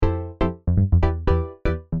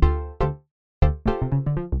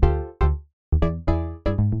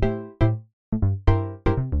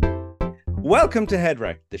Welcome to Head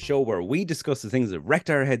Wreck, the show where we discuss the things that wrecked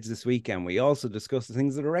our heads this week, and we also discuss the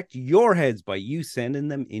things that wrecked your heads by you sending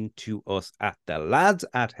them into us at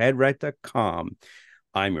thelads@headwreck.com.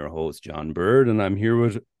 I'm your host, John Bird, and I'm here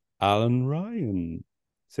with Alan Ryan.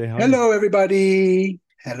 Say hi. Hello, everybody.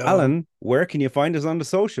 Hello. Alan, where can you find us on the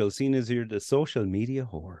social, seeing as you're the social media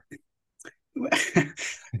whore?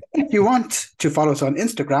 If you want to follow us on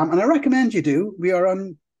Instagram, and I recommend you do, we are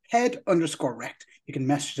on head_wrecked. You can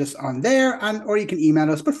message us on there, or you can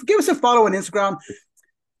email us. But give us a follow on Instagram.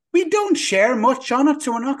 We don't share much on it,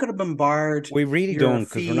 so we're not going to bombard. We really don't,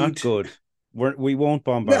 because we're not good. We won't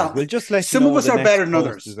bombard. Well, we'll just let some you know of us are better than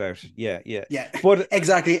others. Is out. Yeah. But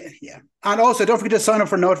exactly, yeah. And also, don't forget to sign up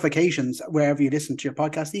for notifications wherever you listen to your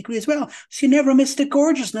podcast equally as well, so you never miss the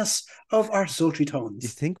gorgeousness of our sultry tones. Do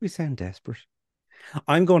you think we sound desperate?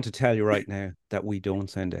 I'm going to tell you right now that we don't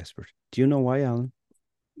sound desperate. Do you know why, Alan?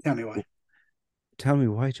 Tell me why. Tell me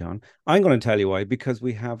why, John. I'm going to tell you why, because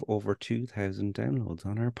we have over 2,000 downloads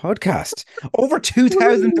on our podcast. Over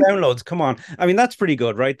 2,000 downloads. Come on. I mean, that's pretty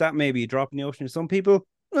good, right? That may be a drop in the ocean to some people.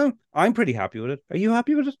 Well, I'm pretty happy with it. Are you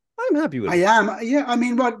happy with it? I'm happy with it. I am. Yeah. I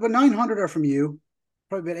mean, what 900 are from you.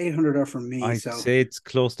 Probably about 800 are from me. I'd say it's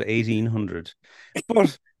close to 1,800.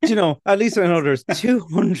 But, you know, at least I know there's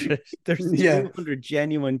 200. There's 200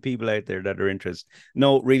 genuine people out there that are interested.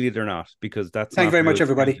 No, really, they're not, because that's Thank you very much,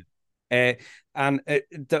 everybody.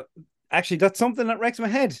 Actually, that's something that wrecks my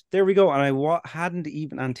head. There we go. And I hadn't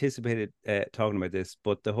even anticipated talking about this,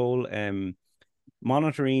 but the whole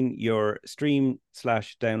monitoring your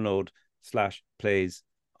stream/download/plays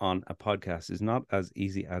on a podcast is not as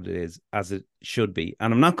easy as it should be.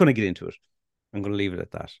 And I'm not going to get into it. I'm going to leave it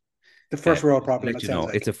at that. The first world problem.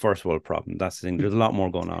 It's a first world problem. That's the thing. There's a lot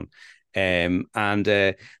more going on. So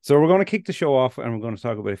we're going to kick the show off, and we're going to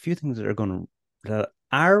talk about a few things that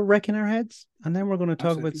are wrecking our heads, and then we're going to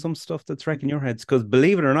talk about some stuff that's wrecking your heads, because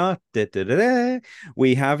believe it or not,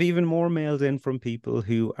 we have even more mailed in from people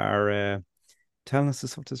who are telling us the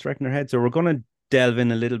stuff that's wrecking their heads. So we're going to delve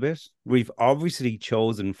in a little bit. We've obviously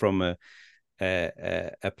chosen from a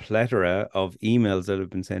plethora of emails that have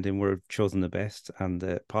been sent in. We've chosen the best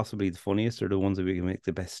and possibly the funniest, or the ones that we can make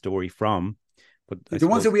the best story from. But the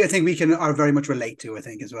ones that I think we can are very much relate to, I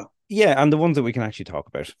think, as well. Yeah, and the ones that we can actually talk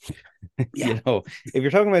about. Yeah. You know, if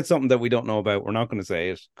you're talking about something that we don't know about, we're not going to say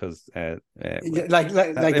it, because like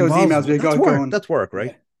those emails we got going. That's work, right?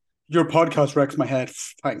 Yeah. Your podcast wrecks my head.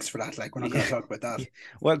 Thanks for that. Like, we're not going to talk about that.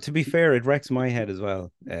 Well, to be fair, it wrecks my head as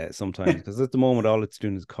well sometimes, because at the moment all it's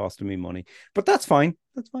doing is costing me money. But that's fine.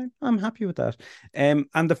 That's fine. I'm happy with that. And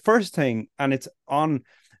the first thing, and it's on.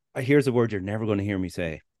 Here's a word you're never going to hear me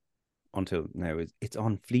say until now, is it's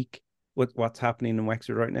on fleek with what's happening in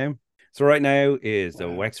Wexford right now. So right now is the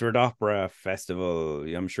Wexford Opera Festival.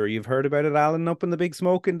 I'm sure you've heard about it, Alan, up in the Big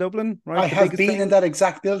Smoke in Dublin, right? I have been in that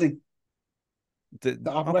exact building. The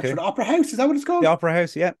Wexford Opera House, is that what it's called? The Opera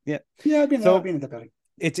House, yeah. Yeah, I've been in that building.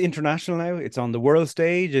 It's international now. It's on the world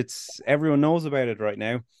stage. Everyone knows about it right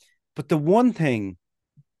now. But the one thing,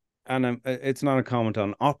 and it's not a comment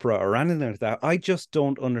on opera or anything like that, I just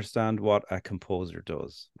don't understand what a composer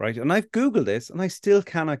does, right? And I've Googled this, and I still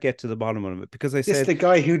cannot get to the bottom of it, because I said... It's the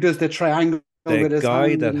guy who does the triangle with his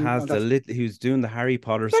guy that has who's doing the Harry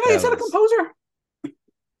Potter spells. Is that a composer?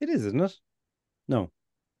 It is, isn't it? No.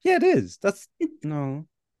 Yeah, it is. That's... No.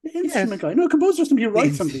 The instrument guy. No, composer is somebody who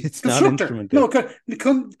writes something. It's not instrument. No,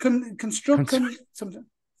 construct something.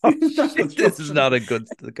 Oh, this is not a good...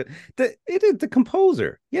 It is the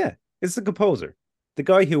composer. Yeah, it's the composer. The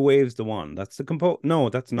guy who waves the wand. That's the composer. No,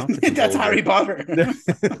 that's not the composer. That's Harry Potter.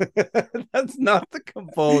 That's not the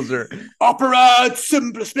composer. Opera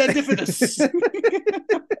Splendidus.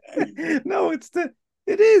 No, it's the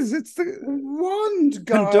wand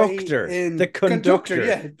guy. The conductor.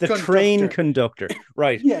 Yeah, the train conductor.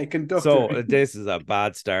 Right. Yeah, conductor. So this is a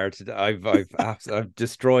bad start. I've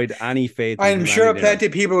destroyed any faith. I'm sure plenty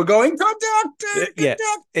of people were going, conductor. Yeah,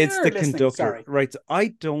 it's the conductor. Sorry. Right. So I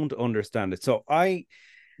don't understand it. So I've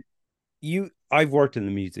worked in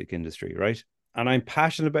the music industry, right? And I'm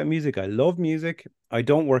passionate about music. I love music. I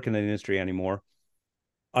don't work in the industry anymore.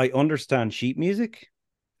 I understand sheet music,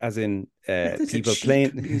 as in people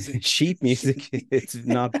playing sheet music. It's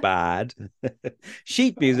not bad.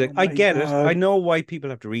 Sheet music, I get it. I know why people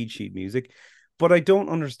have to read sheet music, but I don't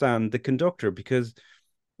understand the conductor, because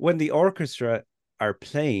when the orchestra are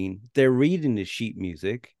playing, they're reading the sheet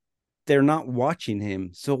music. They're not watching him.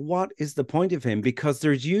 So what is the point of him? Because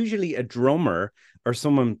there's usually a drummer or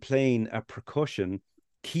someone playing a percussion,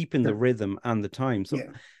 keeping the rhythm and the time. So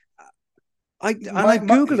I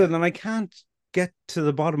Googled it, and I can't get to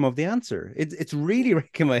the bottom of the answer. It's really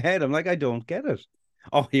wrecking my head. I'm like, I don't get it.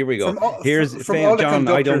 Oh, here we go. Here's from all the John.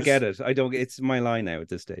 I don't conductors. get it. I don't. It's my line now at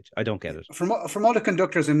this stage. I don't get it. From all the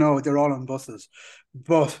conductors I know, they're all on buses.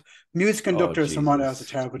 But music Oh conductors, someone that was a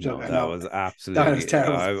Jesus! terrible joke. No, I that know was that was absolutely.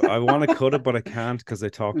 terrible. I want to cut it, but I can't because I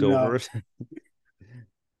talked over No, it.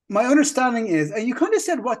 my understanding is, and you kind of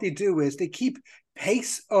said what they do is they keep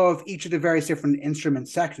pace of each of the various different instrument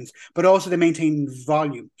sections, but also they maintain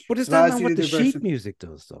volume. But is So that as not you what do the the verse, sheet music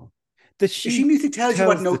does, though? The the sheet sheet music tells you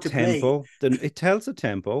what tells the note to play. tempo. Then it tells the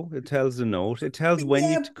tempo. It tells the note. It tells when you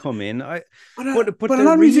Yeah, to come in. But but a they're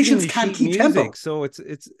lot of reading musicians the can't sheet keep music, tempo. so it's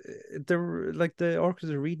they're like the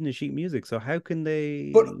orchestra are reading the sheet music. So how can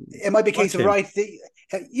But they it might be a case watch of him? right.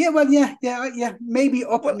 Yeah, well, yeah. Maybe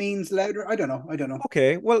up Well, means louder. I don't know.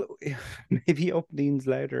 okay. Well, maybe up leans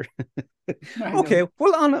louder. I know. Okay.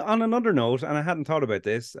 Well, on another note, and I hadn't thought about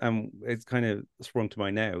this, it's kind of sprung to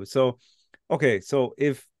mind now. So, okay, so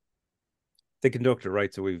if the conductor,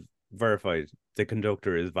 right? So we've verified the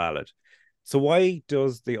conductor is valid. So why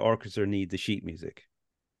does the orchestra need the sheet music?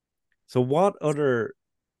 So what other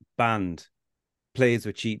band plays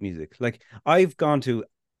with sheet music? Like I've gone to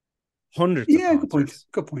hundreds of Yeah, good point. concerts.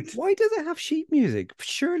 Good point. Why does it have sheet music?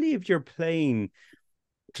 Surely if you're playing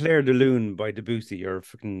Claire de Lune by Debussy or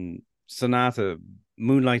fucking Sonata,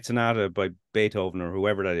 Moonlight Sonata by Beethoven or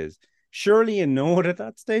whoever that is, surely you know it at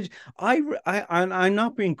that stage. I'm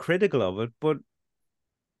not being critical of it, but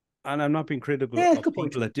and I'm not being critical Yeah, of good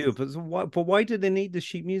point. people that do it, but why do they need the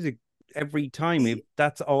sheet music every time if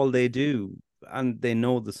that's all they do and they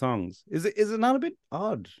know the songs? Is it not a bit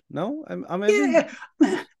odd? No, am I being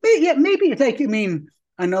Maybe it's like, I mean,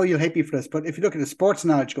 I know you'll hate me for this, but if you look at the sports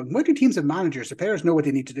knowledge going, why do teams have managers? The players know what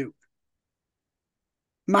they need to do.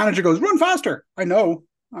 Manager goes, run faster. I know.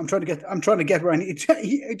 I'm trying to get where I need to,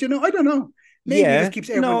 you know, I don't know. Maybe it just yeah, keeps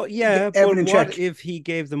no, yeah, but everyone in what check. if he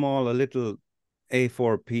gave them all a little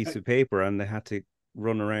A4 piece of paper and they had to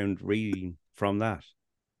run around reading from that?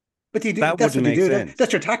 But they do, That that's wouldn't what they make do. sense.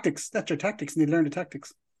 That's your tactics. That's your tactics. And they learn the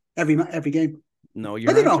tactics every game. No, I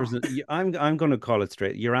your don't answer know. is. I'm going to call it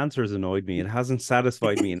straight. Your answer has annoyed me. It hasn't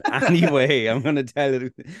satisfied me in any way. I'm going to tell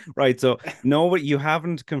it. Right. So no, but you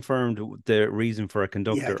haven't confirmed the reason for a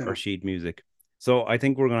Yeah, I conductor don't or know. sheet music. So I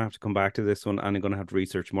think we're going to have to come back to this one, and I'm going to have to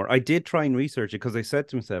research more. I did try and research it because I said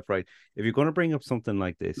to myself, right, if you're going to bring up something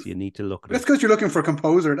like this, you need to look at That's it. because you're looking for a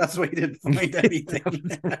composer. That's why you didn't find anything.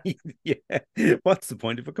 Yeah. What's the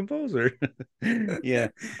point of a composer? Yeah.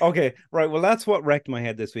 Okay. Right. Well, that's what wrecked my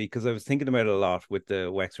head this week because I was thinking about it a lot with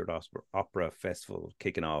the Wexford Opera Festival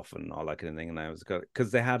kicking off and all that kind of thing. And I was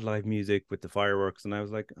because they had live music with the fireworks, and I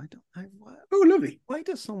was like, Oh, lovely. why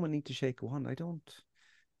does someone need to shake a wand? I don't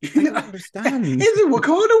understand. Is it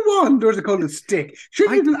called a wand or is it called a stick? Should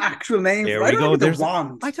I be an actual name There for it. I we don't go. like the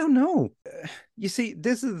wand. I don't know. You see,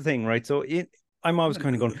 this is the thing, right? So I'm I'm always gonna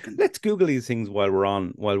kind of going, Google it. let's Google these things while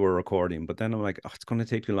we're recording. But then I'm like, oh, it's going to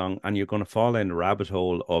take too long, and you're going to fall in the rabbit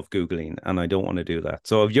hole of Googling, and I don't want to do that.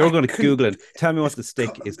 So if you're A going to con- Google it, tell me what it's the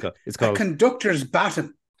stick is called. It's a called. conductor's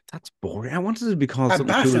baton. That's boring. I wanted it to be called A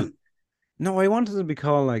something cool. baton. No, I wanted it to be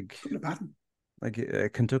called Call it a baton. like a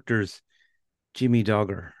conductor's Jimmy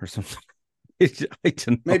Dogger or something. I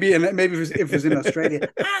don't know. Maybe if it was in Australia.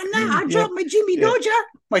 Ah, no, I Yeah, dropped my Jimmy yeah. Dodger.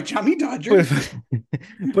 My Jammy Dodger.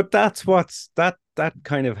 But that's that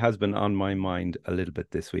kind of has been on my mind a little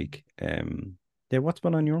bit this week. Yeah, what's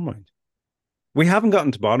been on your mind? We haven't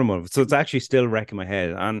gotten to bottom of it, so it's actually still wrecking my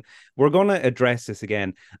head. And we're going to address this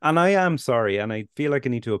again. And I am sorry, and I feel like I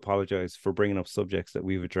need to apologize for bringing up subjects that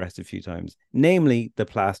we've addressed a few times, namely the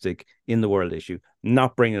plastic in the world issue.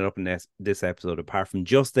 Not bringing it up in this episode, apart from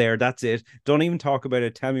just there. That's it. Don't even talk about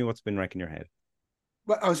it. Tell me what's been wrecking your head.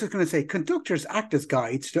 Well, I was just going to say, conductors act as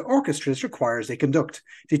guides to orchestras requires they conduct.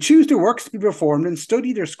 They choose the works to be performed and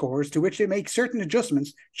study their scores, to which they make certain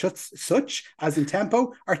adjustments, such as in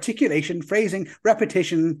tempo, articulation, phrasing,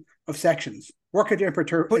 repetition of sections. Work at their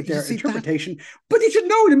But you see that interpretation. But they should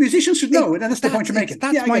know, the musicians should know it, and that's the point you're making. Yeah,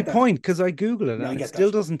 that's I my get that. point because I Google it No, I and it get still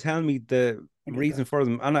that. doesn't tell me the I get reason that. for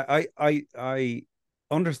them. And I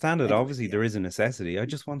understand it. Anyway, Obviously, yeah. there is a necessity. I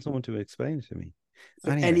just want someone to explain it to me.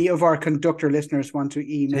 So Anyway, any of our conductor listeners want to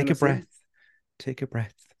email take a us in? breath, take a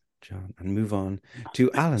breath, John, and move on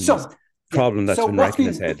to Alan's So, yeah. problem that's So been what's wrecking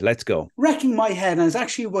his been head. Let's go. wrecking my head, and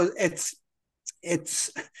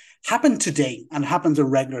it's happened today and happens a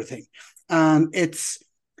regular thing, and it's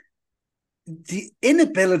the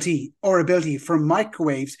inability or ability for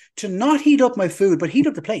microwaves to not heat up my food but heat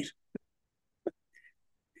up the plate.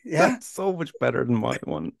 Yeah. That's so much better than my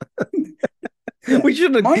one. Yeah. We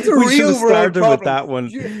should Mine's a have real world started with problem. that one.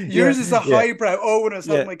 Yours is a Yeah. highbrow. Oh, when I was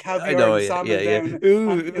having Yeah, my I caviar know. and Yeah, salmon yeah, down, yeah. and you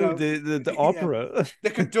Ooh, know, the yeah, opera. the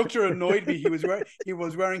conductor annoyed me. He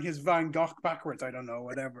was wearing his Van Gogh backwards. I don't know,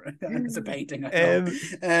 whatever. It's a painting. I know.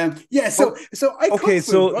 Um. Yeah. Oh, So I cook okay. food,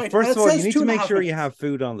 So right? And first it of all, you says need two to and a make half sure you minutes. have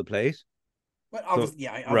food on the plate. Well, So obviously,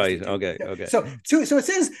 yeah, I right. obviously do. Okay. Yeah. Okay. So it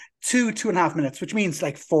says 2.5 minutes, which means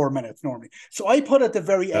like 4 minutes normally. So I put at the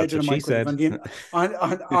very edge That's of the what she microwave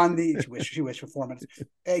said. on the she wished for 4 minutes.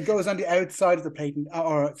 It goes on the outside of the plate,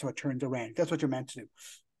 or so it turns around. That's what you're meant to do.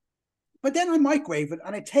 But then I microwave it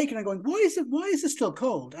and I take it and I'm going, why is it still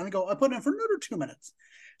cold? And I put it in for another 2 minutes.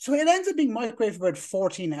 So it ends up being microwaved for about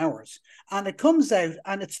 14 hours. And it comes out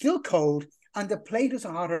and it's still cold and the plate is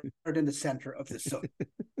hotter than the center of the sun.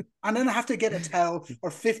 And then I have to get a towel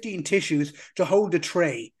or 15 tissues to hold the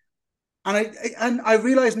tray. And I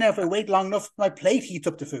realize now if I wait long enough, my plate heats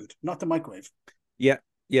up the food, not the microwave. Yeah,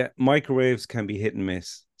 yeah. Microwaves can be hit and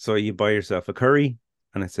miss. So you buy yourself a curry,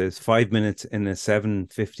 and it says 5 minutes in a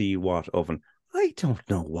 750-watt oven. I don't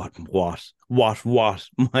know what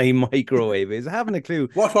my microwave is. I haven't a clue.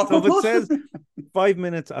 So if it What? says 5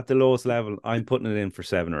 minutes at the lowest level, I'm putting it in for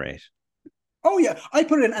 7 or 8. Oh yeah, I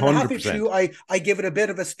put it in, and halfway 100%. through, I give it a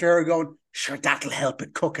bit of a stir, going, sure, that'll help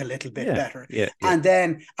it cook a little bit Yeah, better. yeah, yeah. And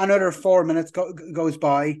then another 4 minutes goes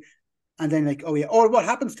by, and then like, oh yeah. Or what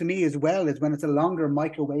happens to me as well is when it's a longer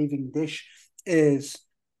microwaving dish, is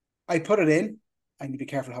I put it in. I need to be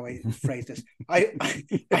careful how I phrase this. I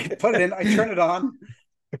put it in, I turn it on,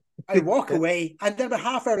 I walk away, and then a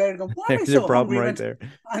half hour later, I go, why am I There's your so problem hungry? right there.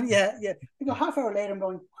 And yeah, yeah. I go half hour later, I'm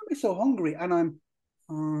going, why am I so hungry? And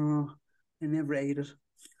oh, I never ate it.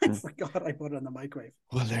 I forgot I put it in the microwave.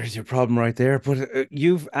 Well, there's your problem right there. But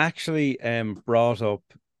you've actually brought up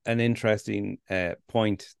an interesting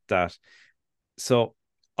point that so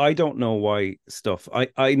I don't know why stuff.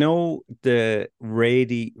 I know the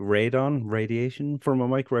radiation from a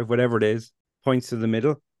microwave, whatever it is, points to the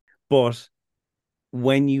middle, but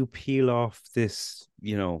when you peel off this,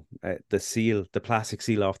 the seal, the plastic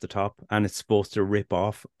seal off the top, and it's supposed to rip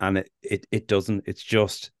off, and it doesn't. It's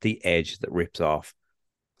just the edge that rips off.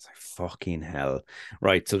 It's like fucking hell.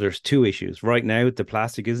 Right. So there's two issues. Right now, the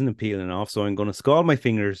plastic isn't peeling off. So I'm going to scald my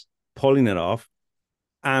fingers, pulling it off.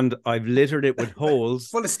 And I've littered it with holes.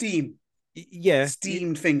 Full of steam. Yeah.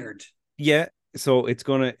 Steamed fingered. Yeah. So it's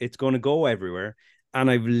gonna go everywhere. And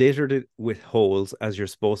I've littered it with holes as you're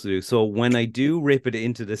supposed to do. So when I do rip it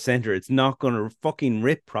into the center, it's not gonna fucking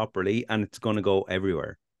rip properly and it's gonna go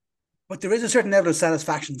everywhere. But there is a certain level of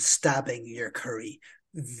satisfaction stabbing your curry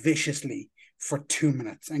viciously for 2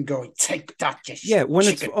 minutes and going, take that, when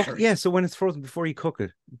it's curry. yeah, so when it's frozen before you cook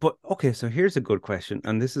it. But okay, so here's a good question,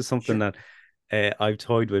 and this is something that I've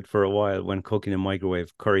toyed with for a while when cooking a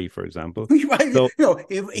microwave curry, for example. So,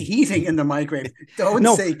 heating in the microwave.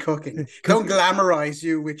 Don't say cooking. Don't glamorize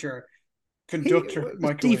you with your conductor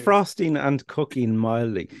microwave. Defrosting and cooking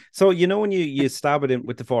mildly. So when you stab it in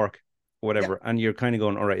with the fork, whatever, and you're kind of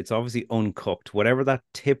going, all right, it's obviously uncooked. Whatever that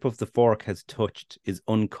tip of the fork has touched is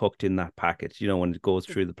uncooked in that packet, when it goes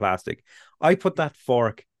through the plastic. I put that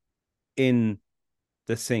fork in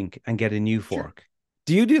the sink and get a new fork.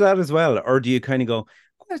 Do you do that as well? Or do you kind of go,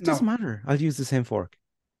 well, it doesn't matter, I'll use the same fork?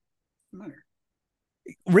 Matter.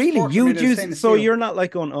 Really? You use, so you're not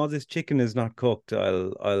like going, oh, this chicken is not cooked.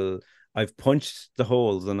 I've punched the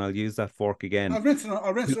holes and I'll use that fork again. I'll rinse it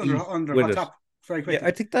under hot tap very quickly. Yeah,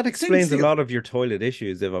 I think that explains a lot of your toilit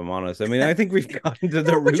issues, if I'm honest. I mean, I think we've gotten to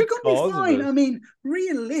the root cause of it. I mean,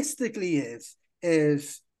 realistically,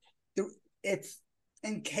 it's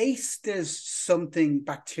in case there's something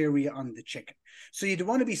bacteria on the chicken. So you'd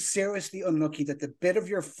want to be seriously unlucky that the bit of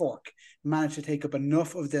your fork managed to take up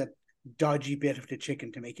enough of the dodgy bit of the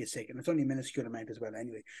chicken to make you sick. And it's only a minuscule amount as well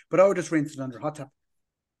anyway. But I would just rinse it under hot tap.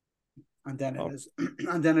 And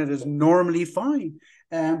then it is normally fine.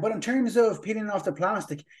 But in terms of peeling off the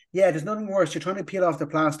plastic, there's nothing worse. You're trying to peel off the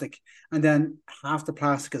plastic, and then half the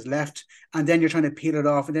plastic is left, and then you're trying to peel it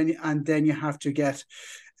off, and then you have to get,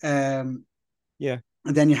 and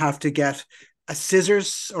then you have to get a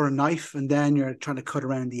scissors or a knife, and then you're trying to cut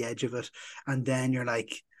around the edge of it, and then you're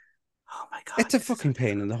like, oh my god, it's a fucking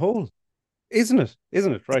pain in the hole. Isn't it?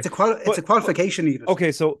 Right. It's a qualification needed.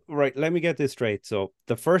 Okay, so right, let me get this straight. So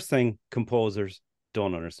the first thing, composers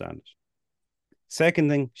don't understand it. Second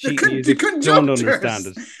thing, sheet music don't understand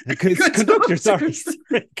it. Conductors, sorry.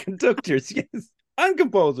 Conductors, yes. And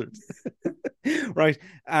composers. Right.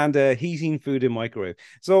 And heating food in microwave.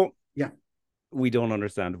 So we don't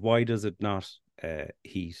understand. Why does it not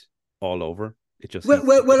heat all over? It just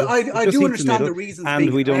I do understand the reasons.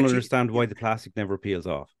 And we don't understand why the plastic never peels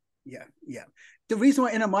off. Yeah, yeah. The reason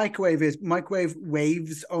why in a microwave is microwave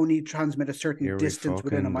waves only transmit a certain Here we distance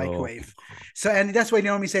within a fucking go. microwave. So, and that's why you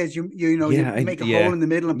normally say is you know you Yeah, make a hole in the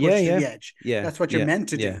middle and push to yeah, the edge. yeah, That's what you're yeah, meant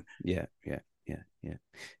to yeah, do. yeah,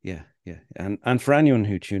 yeah, yeah. And for anyone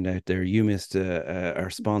who tuned out there, you missed our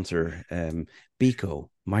sponsor, Beco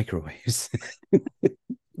Microwaves.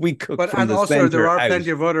 We cook But from and the also center out.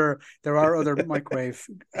 there are other microwave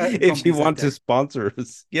If you companies out want to there. sponsor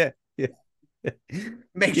us, yeah, yeah,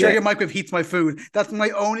 Make sure yeah. your microwave heats my food. That's my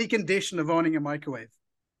only condition of owning a microwave.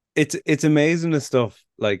 It's amazing the stuff.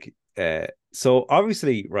 Like, so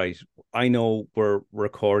obviously, right, I know we're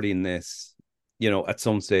recording this, at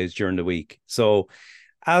some stage during the week. So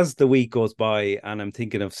as the week goes by and I'm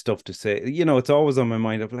thinking of stuff to say, it's always on my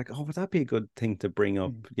mind of like, oh, would that be a good thing to bring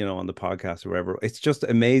up, on the podcast or whatever. It's just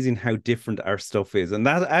amazing how different our stuff is. And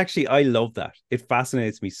that actually, I love that. It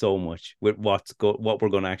fascinates me so much with what we're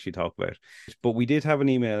going to actually talk about. But we did have an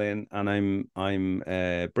email in, and I'm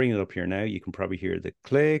bringing it up here now. You can probably hear the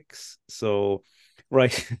clicks. So,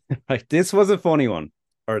 right, right, this was a funny one,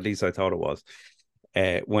 or at least I thought it was.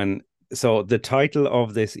 So the title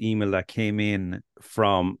of this email that came in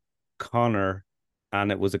from Connor,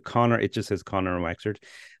 and it just says Connor and Wexford,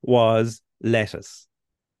 was lettuce,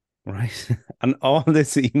 right? And all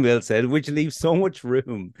this email said, which leaves so much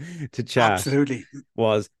room to chat, Absolutely.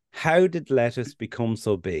 was, how did lettuce become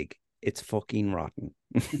so big? It's fucking rotten.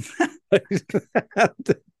 And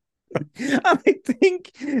I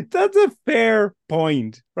think that's a fair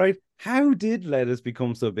point, right? How did lettuce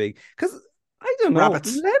become so big? Because I don't know.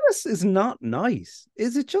 Rabbits. Lettuce is not nice.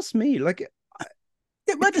 Is it just me? Like,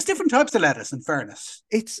 Yeah, well, there's different types of lettuce, in fairness.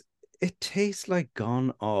 it tastes like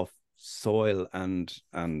gone off soil and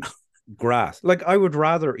grass. Like, I would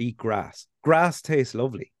rather eat grass. Grass tastes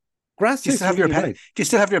lovely. Grass tastes really nice. Do you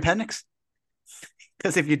still have your appendix?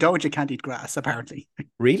 Because if you don't, you can't eat grass, apparently.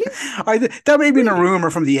 Really? That may have been a rumor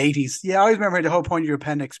from the 80s. Yeah, I always remember the whole point of your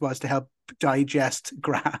appendix was to help digest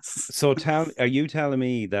grass. So are you telling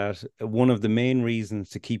me that one of the main reasons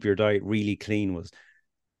to keep your diet really clean was,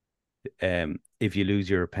 if you lose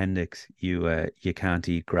your appendix, you can't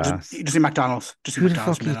eat grass? Just eat McDonald's. Who the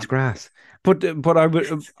fuck eats grass? But I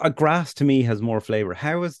would, grass to me has more flavor.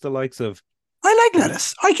 How is the likes of, I like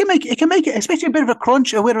lettuce. It can make it, especially a bit of a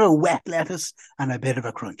crunch, a bit of a wet lettuce and a bit of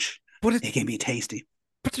a crunch. But it can be tasty.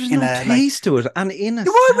 But there's no taste to it. And in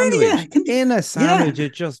a sandwich,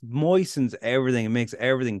 it just moistens everything and makes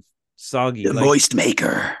everything soggy. The moist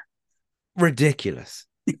maker. Ridiculous.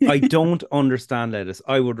 I don't understand lettuce.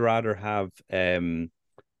 I would rather have what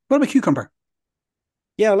about cucumber?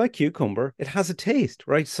 Yeah, I like cucumber. It has a taste,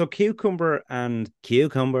 right? So cucumber and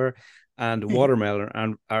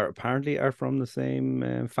watermelon apparently are from the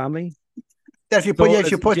same family. If you put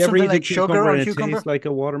something like sugar on cucumber, it tastes like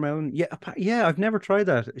a watermelon. Yeah, I've never tried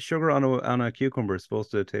that. Sugar on a cucumber is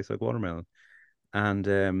supposed to taste like watermelon. And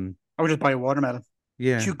I would just buy a watermelon.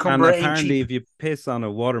 Yeah, cucumber and apparently if you piss on a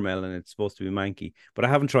watermelon, it's supposed to be manky. But I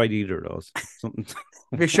haven't tried either of those.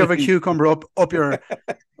 If you shove a cucumber up your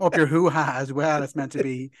hoo-ha as well, it's meant to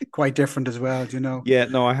be quite different as well. Do you know? Yeah,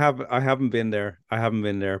 no, I haven't been there.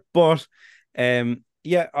 But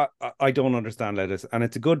yeah, I don't understand lettuce, and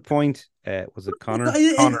it's a good point. Was it Connor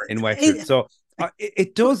in Wexford? So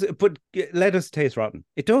it does, but lettuce tastes rotten.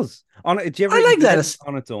 It does. Do you ever like lettuce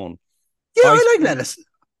on its own? Yeah, I like lettuce.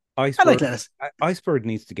 I like lettuce. Iceberg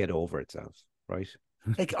needs to get over itself, right?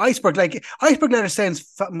 Like iceberg lettuce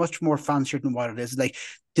sounds much more fancier than what it is. Like,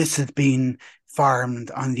 this has been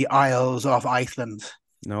farmed on the Isles of Iceland.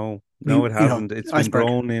 No, it hasn't. It's been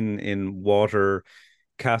grown in water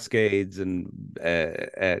cascades and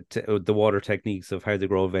the water techniques of how they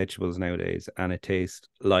grow vegetables nowadays, and it tastes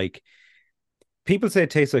like, people say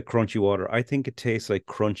it tastes like crunchy water. I think it tastes like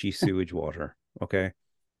crunchy sewage water. Okay.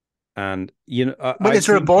 And but is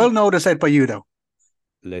there a boil notice out by you though?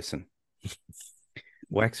 Listen,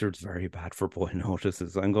 Wexford's very bad for boil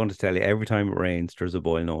notices. I'm going to tell you, every time it rains, there's a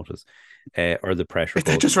boil notice, or the pressure. Is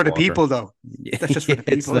that just for the people though? That's just for the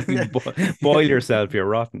people. Like, boil yourself, you're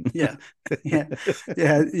rotten. Yeah.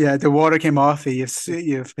 The water came off you.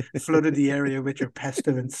 You've flooded the area with your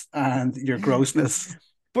pestilence and your grossness.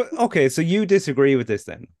 But okay, so you disagree with this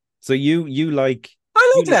then? So you like?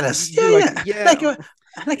 I like lettuce. Yeah.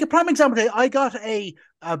 Like a prime example, I got a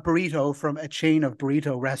burrito from a chain of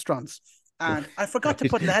burrito restaurants, and I forgot to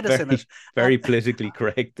put lettuce in it. Very politically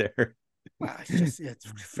correct there. Well, it's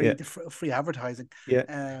free advertising.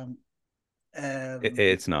 Yeah.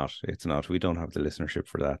 It's not. We don't have the listenership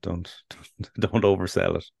for that. Don't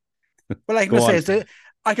oversell it. Well, like I say,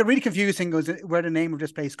 I get really confused thing goes where the name of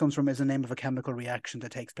this place comes from is the name of a chemical reaction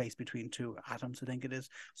that takes place between two atoms, I think it is.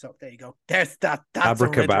 So there you go. There's that. That's a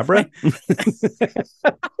riddle. Abracababra.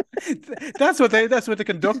 That's what the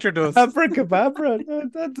conductor does. Abracababra.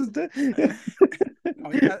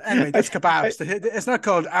 Anyway, that's kebabs. It's not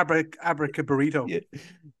called abracaburrito. Yeah.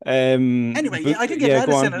 Anyway, yeah, I did get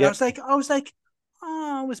lettuce in it. Yeah. I was like,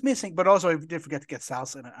 oh, I was missing. But also, I did forget to get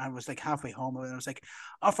salsa in it. I was like halfway home, and I was like,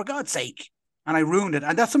 oh, for God's sake. And I ruined it.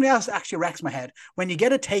 And that's something else that actually wrecks my head. When you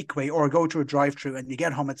get a takeaway or go to a drive-thru and you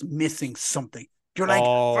get home, it's missing something. You're like,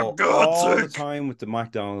 for God's all sake. the time with the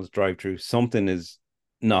McDonald's drive-thru, something is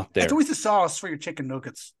not there. It's always the sauce for your chicken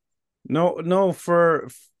nuggets. No, for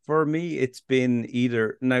me, it's been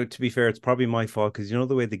either. Now, to be fair, it's probably my fault because you know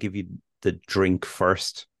the way they give you the drink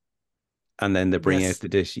first and then they bring out the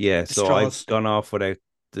dish. Yeah, so straws. I've gone off without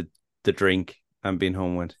the drink and been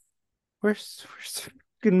home went, where's the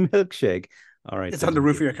fucking milkshake? All right. It's on the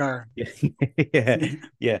roof of your car.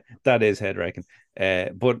 Yeah, that is head wrecking.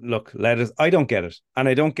 But look, lettuce, I don't get it. And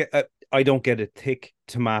I don't get a thick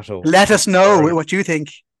tomato. Let us know what you think.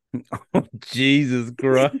 Oh, Jesus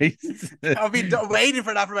Christ. I've been waiting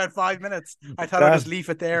for that for about 5 minutes. I thought I'd just leave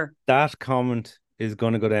it there. That comment is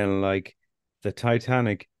going to go down like the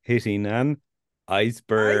Titanic hitting an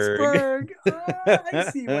iceberg. I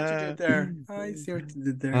see what you did there. With your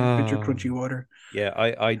crunchy water. Yeah,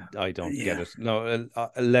 I don't get it. No,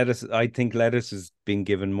 lettuce. I think lettuce has been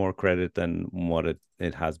given more credit than what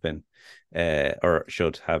it has been, or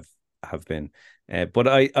should have been. But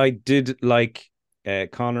I did like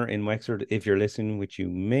Connor in Wexford. If you're listening, which you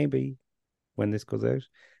may be when this goes out,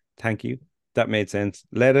 thank you. That made sense.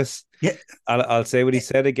 Lettuce. Yeah, I'll say what he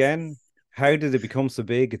said again. How did it become so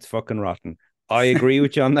big? It's fucking rotten. I agree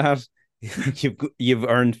with you on that. You've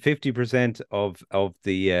earned 50% of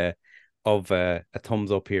a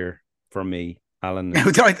thumbs up here from me, Alan. I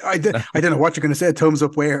don't know what you're going to say. A thumbs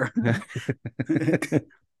up where?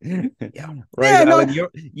 Yeah. Right, Alan.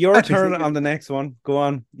 Your turn on the next one. Go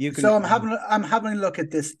on. You can. So I'm having a look at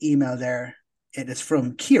this email there. It is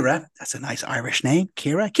from Kira. That's a nice Irish name,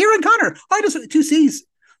 Kira. Kira and Connor. I just 2 C's.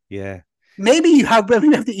 Yeah. Maybe you have the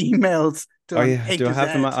emails. Do I have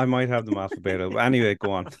them? I might have them alphabetical. Anyway,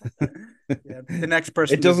 go on. Yeah, the next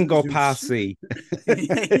person. It doesn't go past C.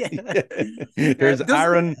 There's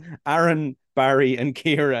Aaron, Barry, and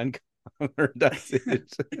Kira and Connor. That's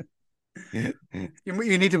it.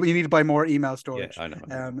 You need to buy more email storage. Yeah, I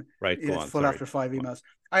know. Right, go on. Full after 5 emails.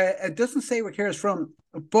 It doesn't say where Kira's from,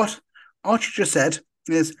 but all you just said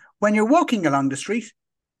is when you're walking along the street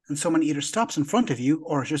and someone either stops in front of you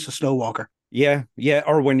or is just a slow walker. Yeah,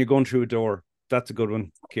 or when you're going through a door. That's a good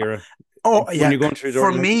one, Kira. Oh, when you're going through a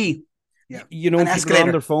door. For me, yeah. You know, when people are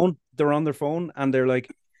on their phone, and they're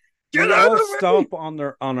like, we all stop on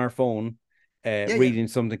our phone reading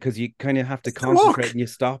something because you kind of have to concentrate and you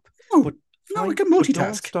stop. No, we can multitask.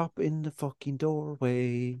 Don't stop in the fucking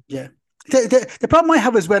doorway. Yeah. The problem I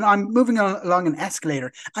have is when I'm moving along an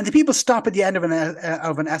escalator and the people stop at the end of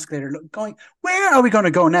an escalator going, where are we going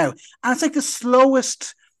to go now? And it's like the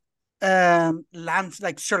slowest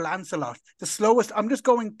like Sir Lancelot, the slowest. I'm just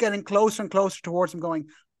getting closer and closer towards him going,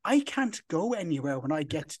 I can't go anywhere when I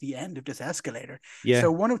get to the end of this escalator. Yeah.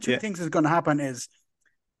 So one of two things is going to happen is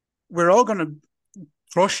we're all going to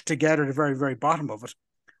crush together at the very, very bottom of it.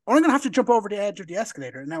 Or I'm going to have to jump over the edge of the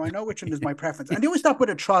escalator. Now, I know which one is my preference. And they always stop with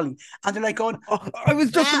a trolley. And they're like going... Oh, I was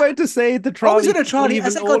just about to say the trolley. Always in a trolley.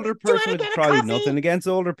 Even an older person with a trolley. Nothing against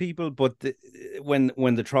older people. But when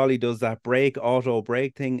the trolley does that auto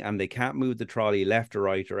brake thing, and they can't move the trolley left or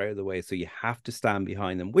right or out of the way, so you have to stand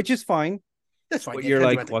behind them, which is fine. That's fine. But you're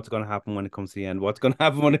like, what's going to happen when it comes to the end? What's going to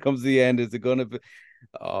happen when it comes to the end? Is it going to be...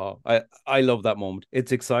 Oh, I love that moment.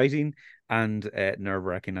 It's exciting and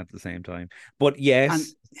nerve-wracking at the same time. But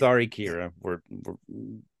yes, sorry, Kira,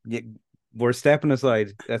 we're stepping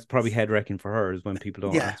aside. That's probably head-wrecking for her is when people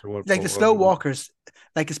don't answer. The slow walkers,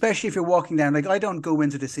 like especially if you're walking down. Like I don't go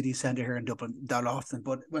into the city centre here in Dublin that often,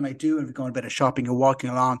 but when I do, and we're going a bit of shopping or walking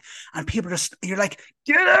along, and people you're like,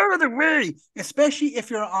 get out of the way. Especially if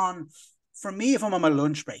you're on. For me, if I'm on my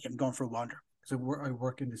lunch break, I'm going for a wander because I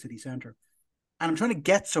work in the city centre. And I'm trying to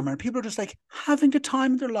get somewhere, and people are just like having the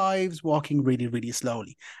time of their lives, walking really, really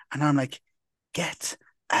slowly. And I'm like, get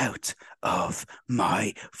out of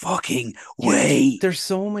my fucking way. There's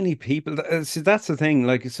so many people. See, that's the thing.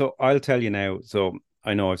 Like, so I'll tell you now. So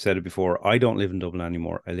I know I've said it before. I don't live in Dublin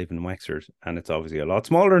anymore. I live in Wexford, and it's obviously a lot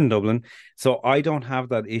smaller than Dublin. So I don't have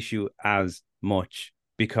that issue as much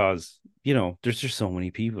because, you know, there's just so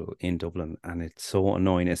many people in Dublin and it's so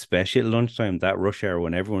annoying, especially at lunchtime, that rush hour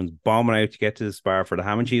when everyone's bombing out to get to the Spar for the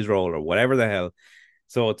ham and cheese roll or whatever the hell.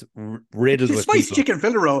 So it's riddled with spicy people. chicken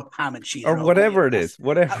fillet roll, ham and cheese Or roll, whatever it is.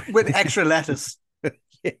 Whatever. with extra lettuce.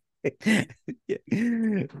 Yeah.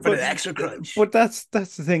 For the extra crunch. But that's the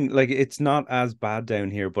thing. Like, it's not as bad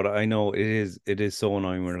down here, but I know it is so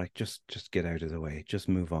annoying. We're like, just get out of the way, just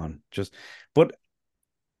move on. But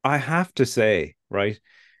I have to say, right?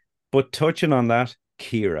 But touching on that,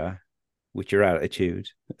 Kira, with your attitude,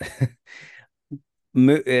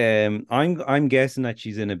 I'm guessing that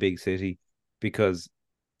she's in a big city, because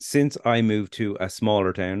since I moved to a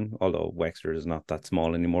smaller town, although Wexford is not that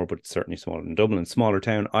small anymore, but it's certainly smaller than Dublin, smaller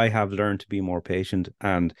town, I have learned to be more patient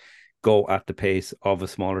and go at the pace of a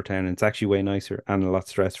smaller town. It's actually way nicer and a lot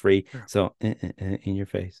stress free. Sure. So in your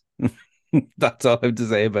face. That's all I have to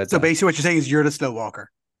say about So that. basically, what you're saying is you're the slow walker.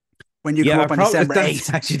 When you come up on December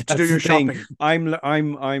 8th to do your shopping.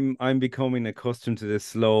 I'm becoming accustomed to this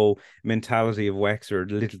slow mentality of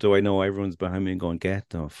Wexford. Little do I know, everyone's behind me going, get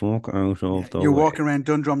the fuck out of the You're way. walking around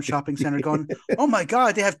Dundrum Shopping Centre going, oh my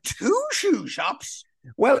God, they have 2 shoe shops.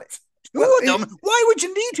 Well, two of them? Why would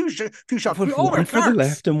you need two shops? One for the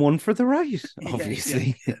left and one for the right,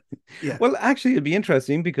 obviously. Yeah. Well, actually, it'll be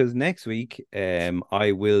interesting, because next week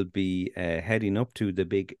I will be heading up to the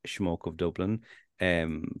big smoke of Dublin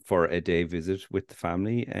for a day visit with the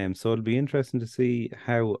family. So it'll be interesting to see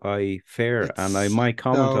how I fare, and I might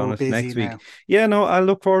comment on it next week. Yeah, no, I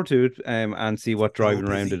look forward to it and see what driving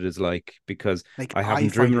around it is like, because I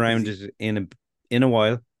haven't driven around it in a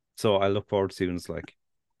while. So I look forward to seeing what it's like.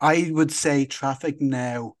 I would say traffic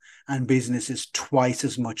now and business is twice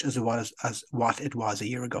as much as what it was a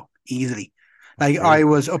year ago, easily. Like, I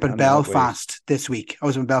was up in Belfast this week.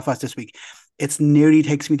 It nearly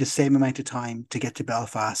takes me the same amount of time to get to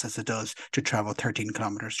Belfast as it does to travel 13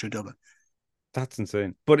 kilometers through Dublin. That's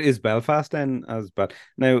insane. But is Belfast then as bad?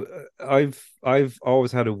 Now, I've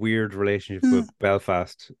always had a weird relationship with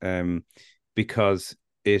Belfast, because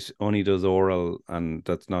it only does oral, and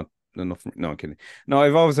that's not enough. No, I'm kidding. No,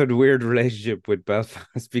 I've always had a weird relationship with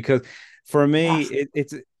Belfast, because for me,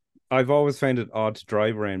 it's I've always found it odd to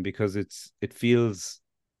drive around, because it's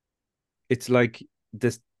like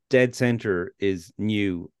this dead center is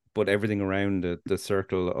new, but everything around the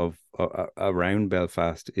circle of around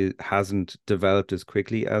Belfast hasn't developed as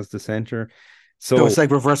quickly as the center. So it's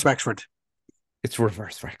like reverse Wexford. It's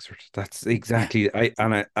reverse Wexford. That's exactly. Yeah.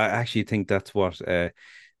 I actually think that's what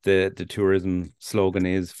the tourism slogan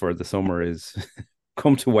is for the summer is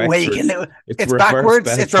come to Wexford. It's backwards.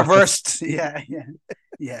 Belfast. It's reversed. Yeah.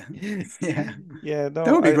 No,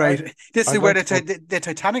 that would be great. This is where the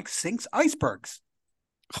Titanic sinks icebergs.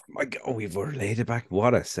 Oh my God, we've related back.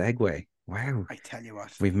 What a segue. Wow. I tell you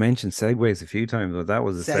what. We've mentioned segues a few times, but that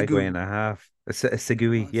was a segue and a half. A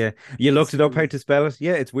segui, yeah. You looked it up how to spell it.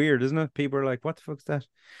 Yeah, it's weird, isn't it? People are like, what the fuck's that?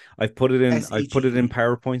 I've put it in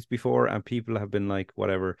PowerPoints before, and people have been like,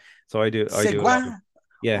 whatever. So I do.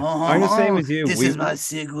 Yeah. I'm the same as you. This is my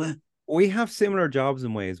segue. We have similar jobs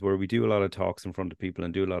in ways where we do a lot of talks in front of people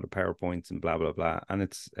and do a lot of PowerPoints and blah blah blah. And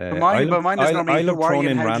it's mine is normally who are you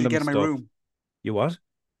and how did you get in my room? You what?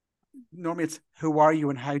 Normally it's who are you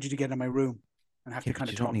and how did you get in my room? And have to kind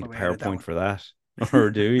of talk. You don't need a PowerPoint for that, or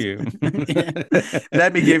do you?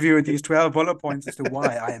 Let me give you these 12 bullet points as to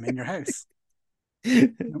why I am in your house.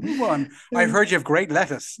 Number 1, I've heard you have great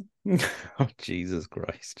lettuce. Oh, Jesus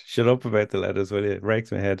Christ! Shut up about the lettuce, will you? It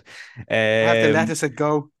breaks my head. I have the lettuce at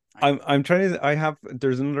go. I'm trying to.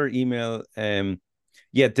 There's another email.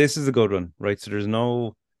 Yeah, this is a good one, right? So there's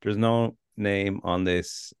no name on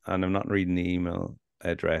this, and I'm not reading the email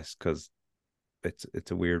address because it's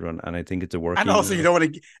a weird one, and I think it's a work. And also, you don't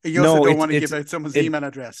want to give out someone's email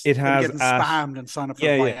address. It has spammed and sign up for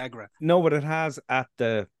Viagra. No, but it has at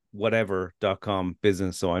the whatever.com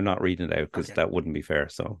business, so I'm not reading it out because that wouldn't be fair.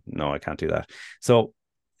 So no, I can't do that. So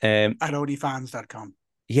at onlyfans.com.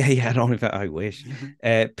 Yeah, at OnlyFans. I wish.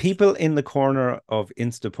 People in the corner of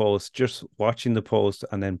Insta post just watching the post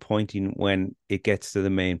and then pointing when it gets to the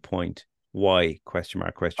main point. Why? Question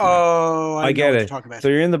mark. Oh, I get it. So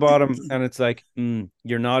you're in the bottom and it's like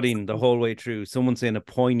you're nodding the whole way through. Someone's saying a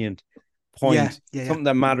poignant point, something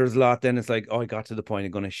that matters a lot. Then it's like, oh, I got to the point.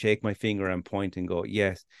 I'm going to shake my finger and point and go,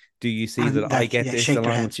 yes. Do you see that I get this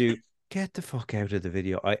along with you? Get the fuck out of the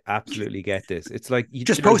video. I absolutely get this. It's like you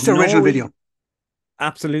just post the original video.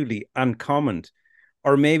 Absolutely, and comment,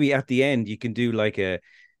 or maybe at the end you can do like a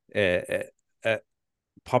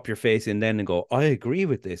pop your face in then and go, I agree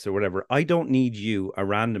with this or whatever. I don't need you, a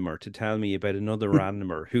randomer, to tell me about another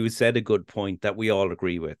randomer who said a good point that we all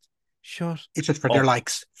agree with. Shut. It's just for their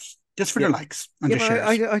likes. just for Yeah. their likes and Yeah, their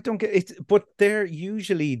but shares. I don't get it. But they're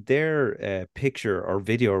usually their picture or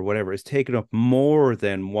video or whatever is taken up more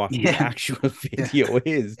than what the Yeah, actual yeah, video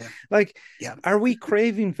is. yeah, Like, yeah, are we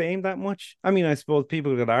craving fame that much? I mean, I suppose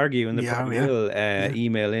people could argue, and they yeah, probably yeah, will yeah.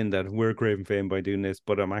 email in that we're craving fame by doing this,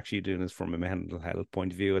 but I'm actually doing this from a mental health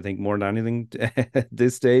point of view. I think more than anything at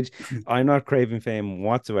this stage, I'm not craving fame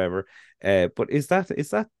whatsoever. But is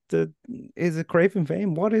it craving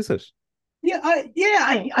fame? What is it?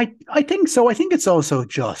 I think so. I think it's also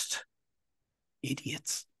just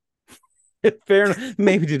idiots. Fair enough.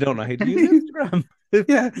 Maybe they don't know how to use Instagram.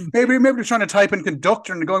 Yeah, maybe they're trying to type in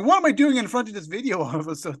conductor and they're going, "What am I doing in front of this video all of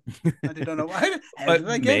a sudden?" And they don't know why. How did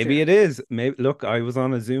I get Maybe here? it is. Maybe look, I was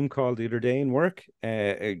on a Zoom call the other day in work.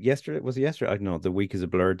 Yesterday was it yesterday? I don't know. The week is a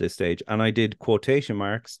blur at this stage, and I did quotation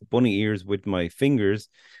marks, bunny ears with my fingers,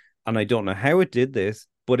 and I don't know how it did this,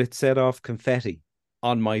 but it set off confetti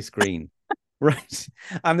on my screen, right?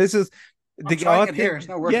 And this is I'm the trying odd it here. thing. It's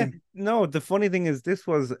not Yeah, working. no. The funny thing is, this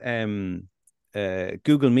was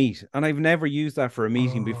Google Meet, and I've never used that for a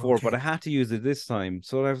meeting Oh, before, but I okay. had to use it this time.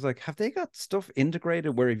 So I was like, have they got stuff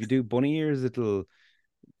integrated where if you do bunny ears, it'll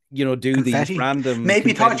do these Confetti. random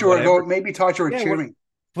confetti, whatever. Maybe thought you were Yeah, well, cheering.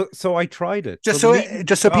 but so I tried it. So Just the so meeting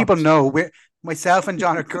just so people stopped. know, we're myself and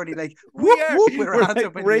John are currently like We whoop are whoop with our we're hands like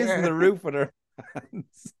up in the raising air. the roof with our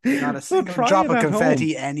hands. Not a So single try drop it of at home.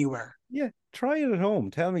 confetti anywhere. Yeah, try it at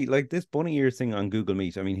home. Tell me, like this bunny ears thing on Google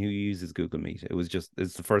Meet. I mean, who uses Google Meet?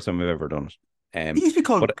 It's the first time I've ever done it. It used to be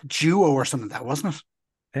called But Duo or something like that, wasn't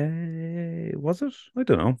it? was it? I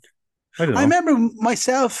don't know. I don't I know. remember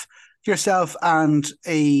myself, yourself, and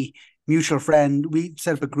a mutual friend. We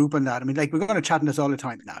set up a group on that. I mean, like we're going to chat on this all the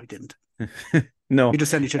time. No, we didn't. No, We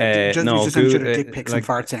just send each other we no, just send each Google, other dick pics and like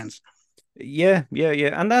fart sounds. yeah,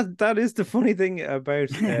 and that is the funny thing about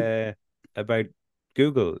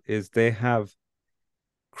Google is they have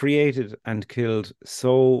created and killed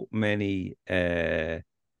so many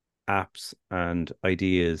apps and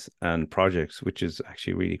ideas and projects, which is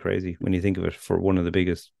actually really crazy when you think of it. For one of the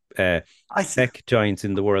biggest I tech giants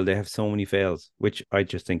in the world, they have so many fails, which I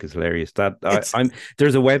just think is hilarious. That it's I'm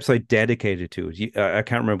there's a website dedicated to it. I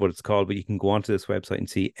can't remember what it's called, but you can go onto this website and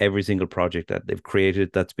see every single project that they've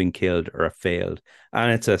created that's been killed or failed,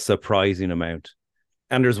 and it's a surprising amount.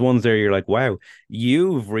 And there's ones there you're like, wow,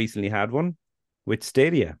 you've recently had one with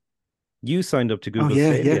Stadia. You signed up to oh Google yeah,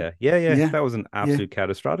 yeah, Stadia. Yeah. yeah, That was an yeah. absolute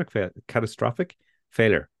catastrophic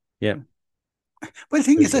failure. Yeah. But the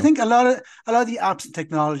thing There you is, I go. think a lot of the apps and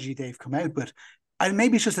technology they've come out with, and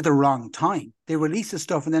maybe it's just at the wrong time. They release this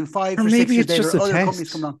stuff, and then Or five or six maybe years it's just later, a other companies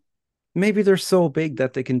come test. along. Maybe they're so big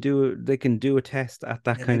that they can do a test at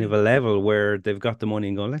that Yeah, kind of maybe a level where they've got the money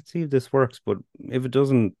and go, let's see if this works. But if it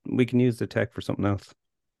doesn't, we can use the tech for something else.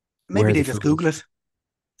 maybe We're they the just Google fools. it.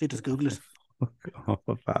 They just Google it. Oh,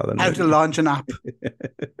 Alan, How to really? launch an app.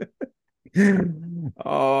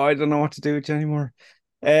 Oh, I don't know what to do with you anymore.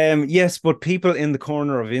 Yes, but people in the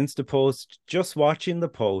corner of Instapost just watching the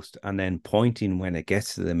post and then pointing when it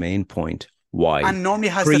gets to the main point. Why? And normally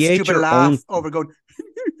has that Create stupid your own. laugh over going.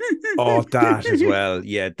 Oh, that as well.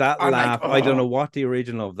 Yeah, that I'm like, laugh. I don't know oh. what the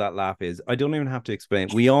original of that laugh is. I don't even have to explain.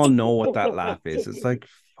 We all know what that laugh is. It's like,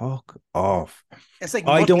 fuck off. It's like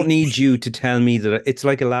I don't Muttley. need you to tell me that it's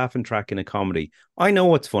like a laughing track in a comedy. I know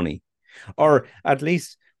what's funny. Or at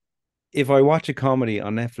least if I watch a comedy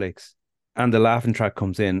on Netflix and the laughing track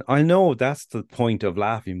comes in, I know that's the point of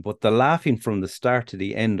laughing, but the laughing from the start to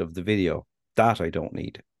the end of the video, that I don't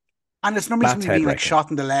need. And it's normally That's somebody head being like wrecking. shot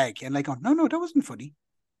in the leg and like, oh, no, that wasn't funny.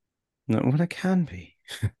 No, well, it can be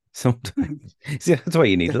sometimes. See, that's why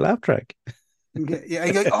you need Yeah. a laugh track. Yeah.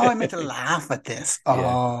 You're like, oh, I meant to laugh at this. Yeah,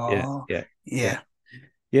 yeah, Oh, yeah, yeah, yeah.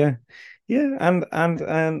 yeah, yeah,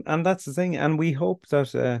 and that's the thing. And we hope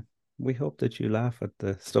that you laugh at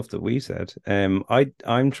the stuff that we said.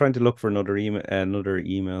 I'm trying to look for another email.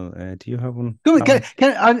 Do you have one, Go,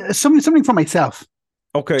 Alan? something for myself,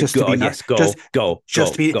 Okay, just to go. be Yes, go, go, go,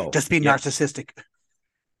 go. just to be Yeah. narcissistic.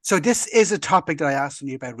 So this is a topic that I asked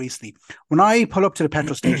you about recently. When I pull up to the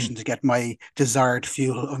petrol station to get my desired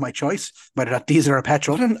fuel of my choice, whether that diesel or What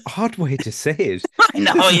petrol, an odd way to say it. I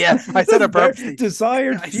know, yeah, I said it Very purposely.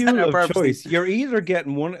 desired I said fuel it of purposely. choice. You're either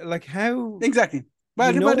getting one, like how Exactly.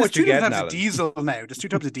 you know There's what you're two different getting, types of Alan. diesel now. There's two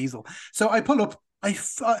types of diesel. So I pull up,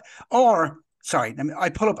 or sorry, I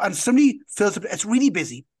pull up and somebody fills up. It's really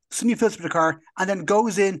busy. Somebody fills up the car and then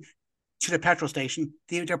goes in to the petrol station.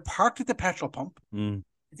 They're parked at the petrol pump. Mm,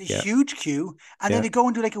 It's a yeah, huge queue, and then yeah. they go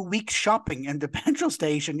and do like a week shopping in the petrol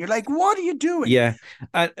station. You're like, what are you doing? Yeah,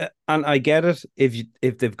 and I get it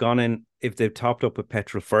if they've gone in if they've topped up with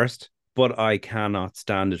petrol first but I cannot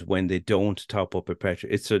stand it when they don't top up a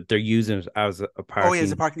petrol. They're using it as a It's a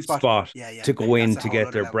parking parking spot. spot Yeah. to go That's in a to whole get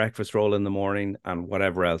other their level. breakfast roll in the morning and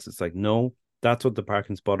whatever else. It's like, no, that's what the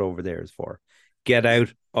parking spot over there is for. Get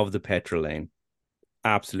out of the petrol lane.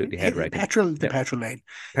 Absolutely head wrecking. The petrol lane.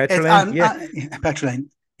 Petrol lane, petrol lane.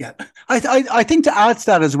 Yeah, I think to add to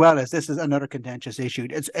that as well as this is another contentious issue.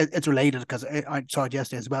 It's related because I saw it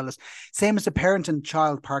yesterday as well as same as the parent and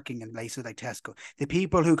child parking in places like Tesco. The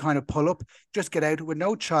people who kind of pull up, just get out with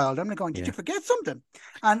no child. I'm going, did you forget something?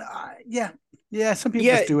 And some people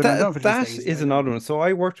just do it. I don't know if that is an odd one. So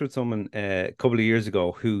I worked with someone a couple of years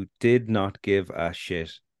ago who did not give a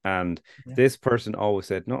shit. And this person always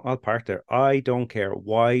said, no, I'll park there. I don't care.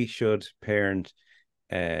 Why should parent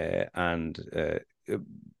and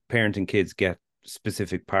kids get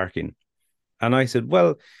specific parking? And I said,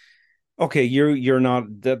 well, okay, you're not,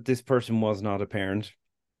 that this person was not a parent.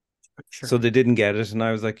 Sure. So they didn't get it. And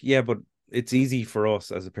I was like, yeah, but it's easy for us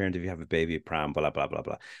as a parent if you have a baby, a pram, blah, blah, blah,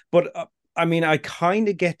 blah. But I mean, I kind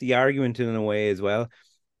of get the argument in a way as well.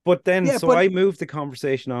 But then, I moved the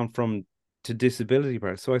conversation on to disability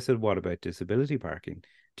parking. So I said, what about disability parking?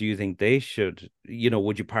 Do you think they should,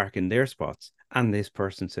 would you park in their spots? And this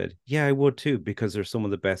person said, yeah, I would too, because they're some of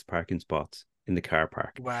the best parking spots in the car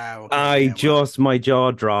park. Wow. My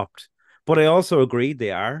jaw dropped. But I also agreed they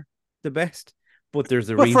are the best. But there's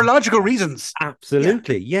a reason. For logical reasons.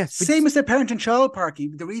 Absolutely, yes. Same as the parent and child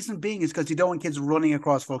parking. The reason being is because you don't want kids running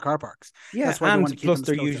across full car parks. Yeah, that's why you want to keep plus them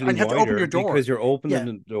they're closer. usually and you have to open your door because you're opening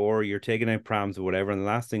the door, you're taking out prams or whatever, and the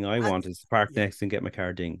last thing I want is to park next and get my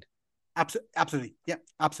car dinged. Absolutely, yeah,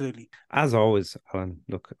 absolutely. As always, Alan.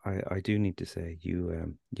 Look, I do need to say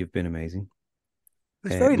you've been amazing.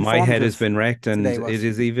 My head has been wrecked, and it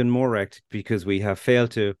is even more wrecked because we have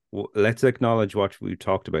failed to. Let's acknowledge what we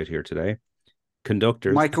talked about here today.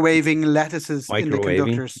 Conductors, microwaving lettuces in the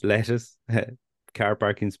conductors, lettuce, car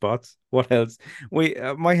parking spots. What else?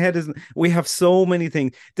 My head isn't. We have so many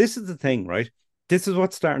things. This is the thing, right? This is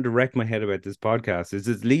what's starting to wreck my head about this podcast. Is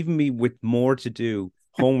it's leaving me with more to do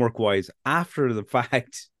homework wise after the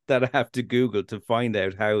fact that I have to Google to find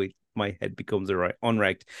out how my head becomes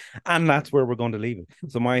unwrecked, and that's where we're going to leave it.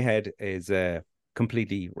 So my head is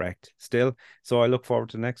completely wrecked still. So I look forward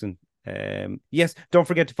to the next one. Yes, don't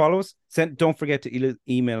forget to follow us. Don't forget to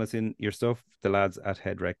email us in your stuff,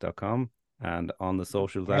 thelads@headwreck.com, and on the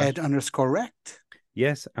socials head_rect.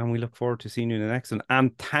 Yes, and we look forward to seeing you in the next one.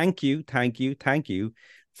 And thank you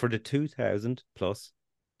for the 2,000 plus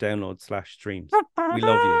downloads / streams. We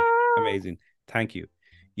love you. Amazing. Thank you.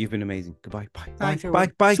 You've been amazing. Goodbye. Bye. Bye. Bye. Bye.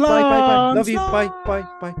 Bye. Bye. Bye. Love you. Bye. Bye.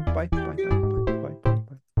 Bye. Bye. Bye. Bye.